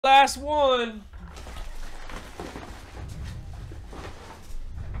Last one.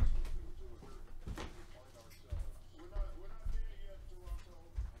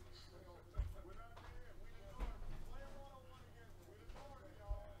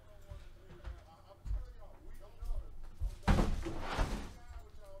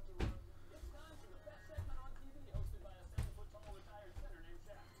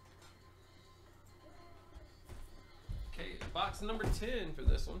 Okay, box number 10 for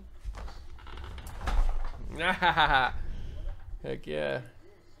this one. Heck yeah.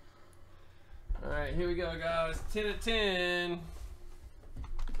 Alright, here we go, guys. 10 of 10.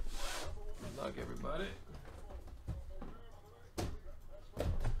 Good luck, everybody.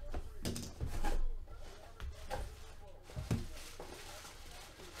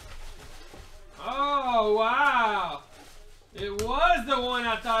 Oh, wow. It was the one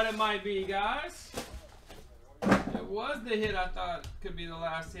I thought it might be, guys. It was the hit I thought could be the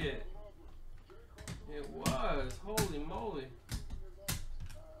last hit. It was. Holy moly.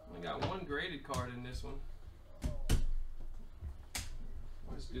 Only got one graded card in this one.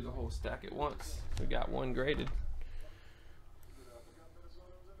 Let's do the whole stack at once. We got one graded.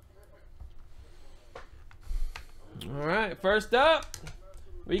 Alright, first up,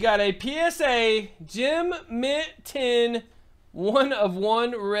 we got a PSA Gem Mint 10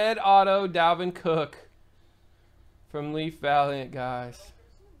 1/1 red auto Dalvin Cook from Leaf Valiant, guys.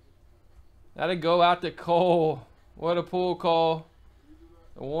 That'll go out to Cole. What a pull, Cole.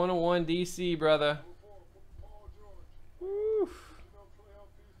 A 1/1 DC, brother. Woo.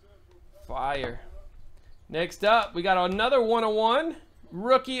 Fire. Next up, we got another 1/1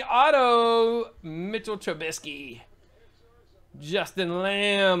 rookie auto Mitchell Trubisky. Justin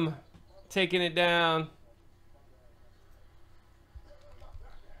Lamb taking it down.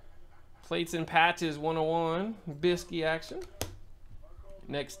 Plates and patches 1/1 Bisky action.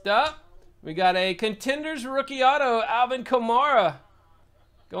 Next up, we got a Contenders rookie auto, Alvin Kamara.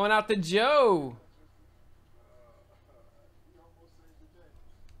 Going out to Joe.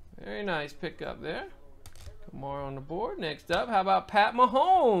 Very nice pickup there. Kamara on the board. Next up, how about Pat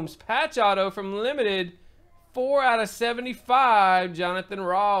Mahomes? Patch auto from Limited. 4 out of 75, Jonathan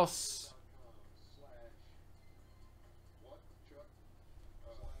Ross.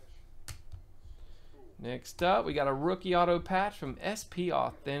 Next up, we got a rookie auto patch from SP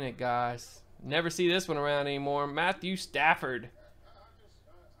Authentic, guys. Never see this one around anymore. Matthew Stafford.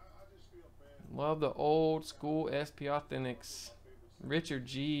 Love the old school SP Authentics. Richard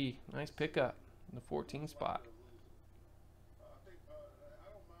G. Nice pickup in the 14 spot.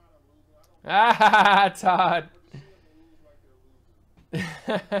 Ah, Todd.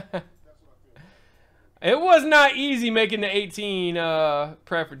 It was not easy making the 18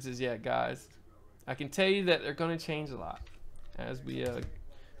 preferences yet, guys. I can tell you that they're going to change a lot as we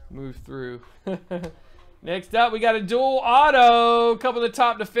move through. Next up, we got a dual auto. A couple of the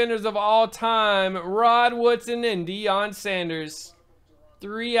top defenders of all time. Rod Woodson and Deion Sanders.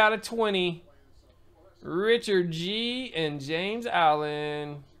 3 out of 20. Richard G. and James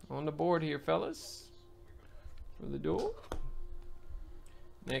Allen on the board here, fellas, for the duel.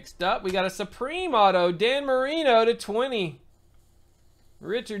 Next up, we got a Supreme auto. Dan Marino to 20.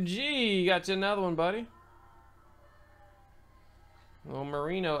 Richard G. Got you another one, buddy. Little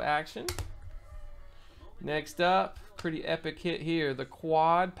Marino action. Next up, pretty epic hit here. The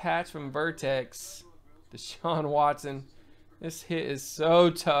quad patch from Vertex. Deshaun Watson. This hit is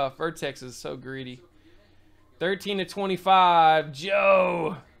so tough. Vertex is so greedy. 13 to 25.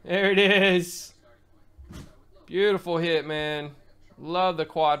 Joe. There it is. Beautiful hit, man. Love the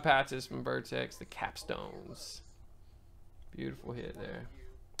quad patches from Vertex. The capstones. Beautiful hit there.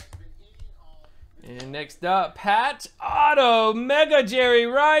 And next up, Pat Auto Mega Jerry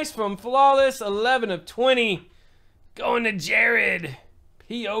Rice from Flawless. 11 of 20. Going to Jared.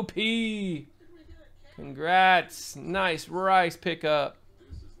 P.O.P. Congrats. Nice Rice pickup.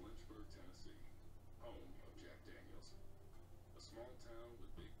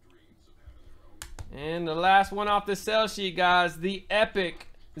 And the last one off the sell sheet, guys. The epic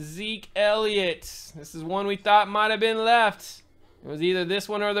Zeke Elliott. This is one we thought might have been left. It was either this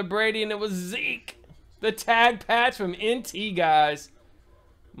one or the Brady, and it was Zeke. The tag patch from NT, guys.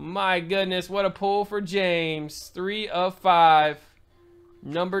 My goodness, what a pull for James. 3 of 5.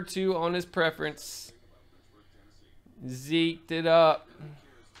 Number 2 on his preference. Zeked it up.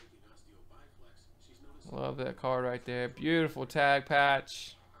 Love that card right there. Beautiful tag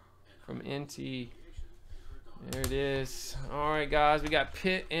patch from NT. There it is. All right, guys. We got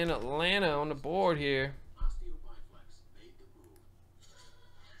Pitt and Atlanta on the board here.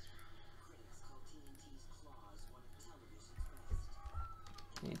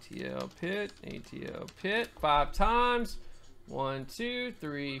 ATL pit, ATL pit, 5 times. 1, 2,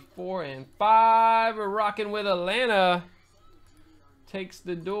 3, 4, and 5. We're rocking with Atlanta. Takes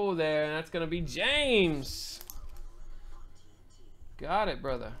the duel there, and that's gonna be James. Got it,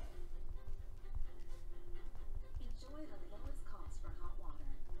 brother. Enjoy the lowest cost for hot water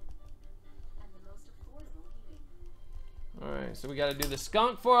and the most affordable heating. All right, so we got to do the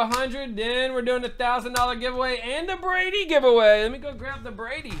skunk for 100. Then we're doing the $1,000 giveaway and the Brady giveaway. Let me go grab the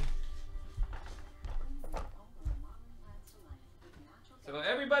Brady. So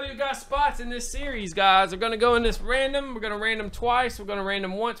everybody who got spots in this series, guys, are gonna go in this random. We're gonna random twice. We're gonna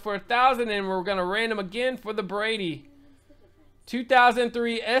random once for 1,000, and we're gonna random again for the Brady.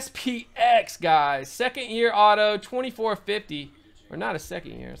 2003 SPX, guys. Second year auto, 2450. Or not a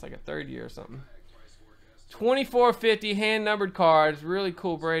second year, it's like a third year or something. 2450 hand numbered cards. Really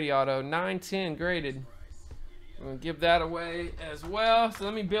cool Brady auto. 910 graded. I'm gonna give that away as well. So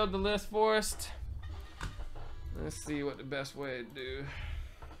let me build the list first. Let's see what the best way to do.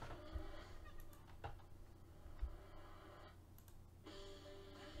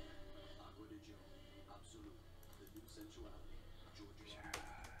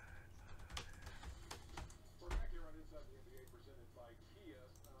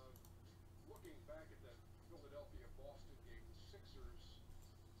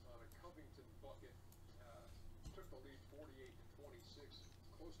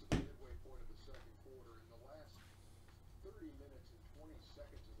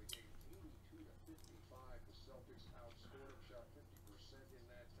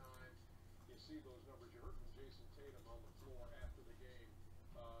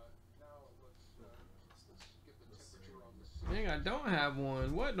 Dang, I don't have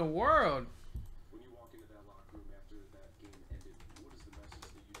one. What in the world? When you walk into that locker room after that game ended, what is the message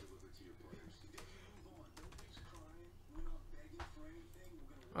that you deliver to your players? Nobody's crying. We're not begging for anything.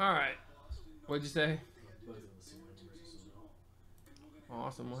 All right. What'd you say?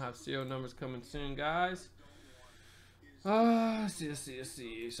 Awesome. We'll have serial numbers coming soon, guys. Let's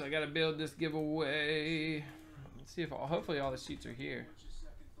see. So I got to build this giveaway. Let's see if hopefully all the sheets are here.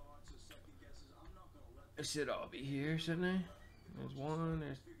 It should all be here, shouldn't they? There's one.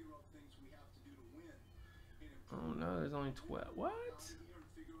 There's. Oh no, there's only 12. What?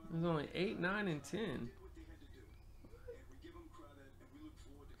 There's only 8, 9, and 10.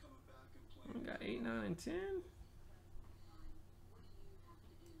 We got 8, 9, and 10.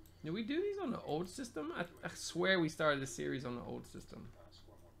 Did we do these on the old system? I swear we started the series on the old system.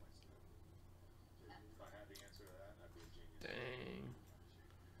 Dang.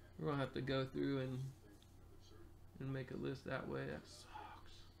 We're gonna have to go through and make a list that way. That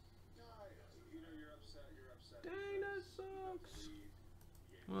sucks. Dang, that sucks.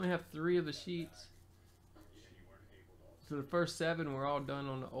 We only have 3 of the sheets. So the first 7 were all done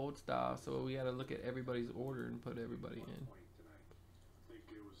on the old style. So we got to look at everybody's order and put everybody in.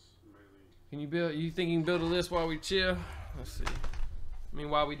 Can you build? You think you can build a list while we chill? Let's see. I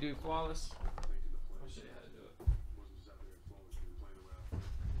mean, while we do flawless. I'll show you how to do it.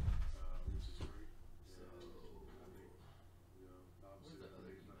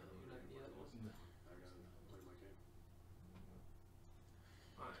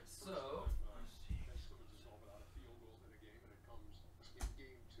 Alright, so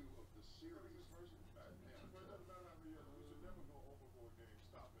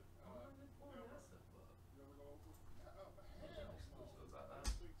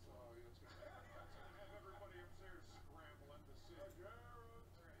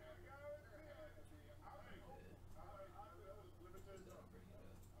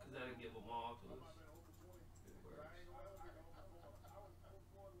that'll give them all to us.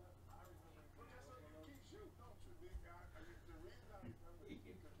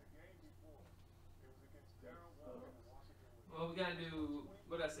 Well, we gotta do,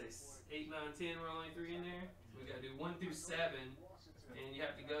 what did I say, 8, 9, 10, we're only 3 in there. We gotta do 1 through 7, and you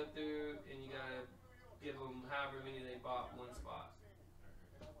have to go through, and you gotta give them however many they bought, 1 spot.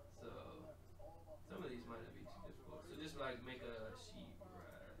 So, some of these might not be too difficult. So just like make a sheet right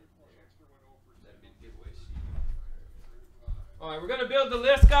there. That'd be the giveaway sheet. Alright, we're gonna build the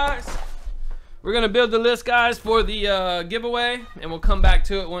list, guys. We're gonna build the list, guys, for the giveaway, and we'll come back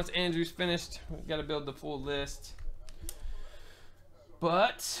to it once Andrew's finished. We gotta build the full list.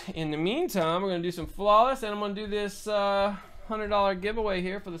 But in the meantime, we're gonna do some flawless, and I'm gonna do this $100 giveaway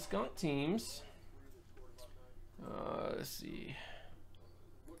here for the skunk teams. Let's see.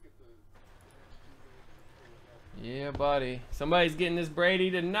 Yeah, buddy. Somebody's getting this Brady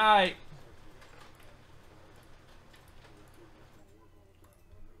tonight.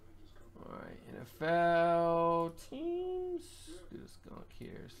 All right, NFL teams. Do the skunk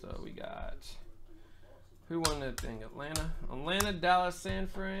here. So we got, who won that thing? Atlanta, Dallas, San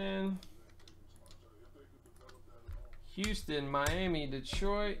Fran, Houston, Miami,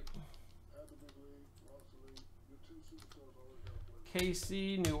 Detroit,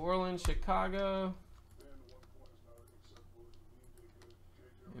 KC, New Orleans, Chicago,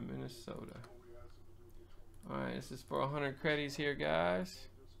 and Minnesota. Alright, this is for 100 credits here, guys.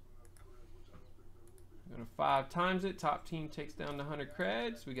 I'm going to 5 times it. Top team takes down the 100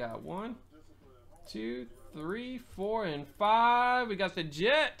 creds. We got 1, 2, 3, 4, and 5. We got the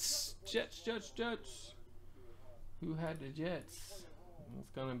Jets. Jets. Who had the Jets?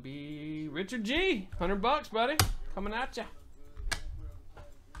 It's going to be Richard G. $100, buddy. Coming at ya.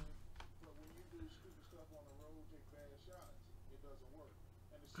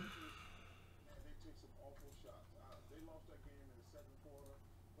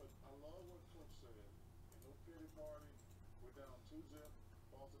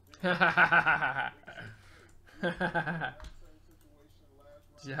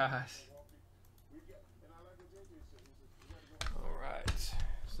 Josh. Alright.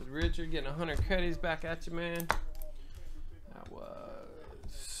 So Richard getting 100 credits back at you, man. That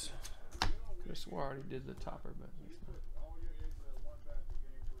was... Could have swore I already did the topper, but it's not.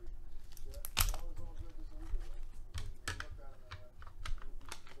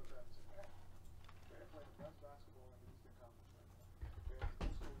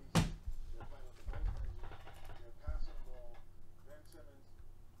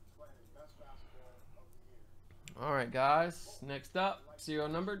 All right, guys. Next up, serial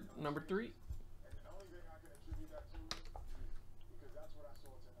number 3.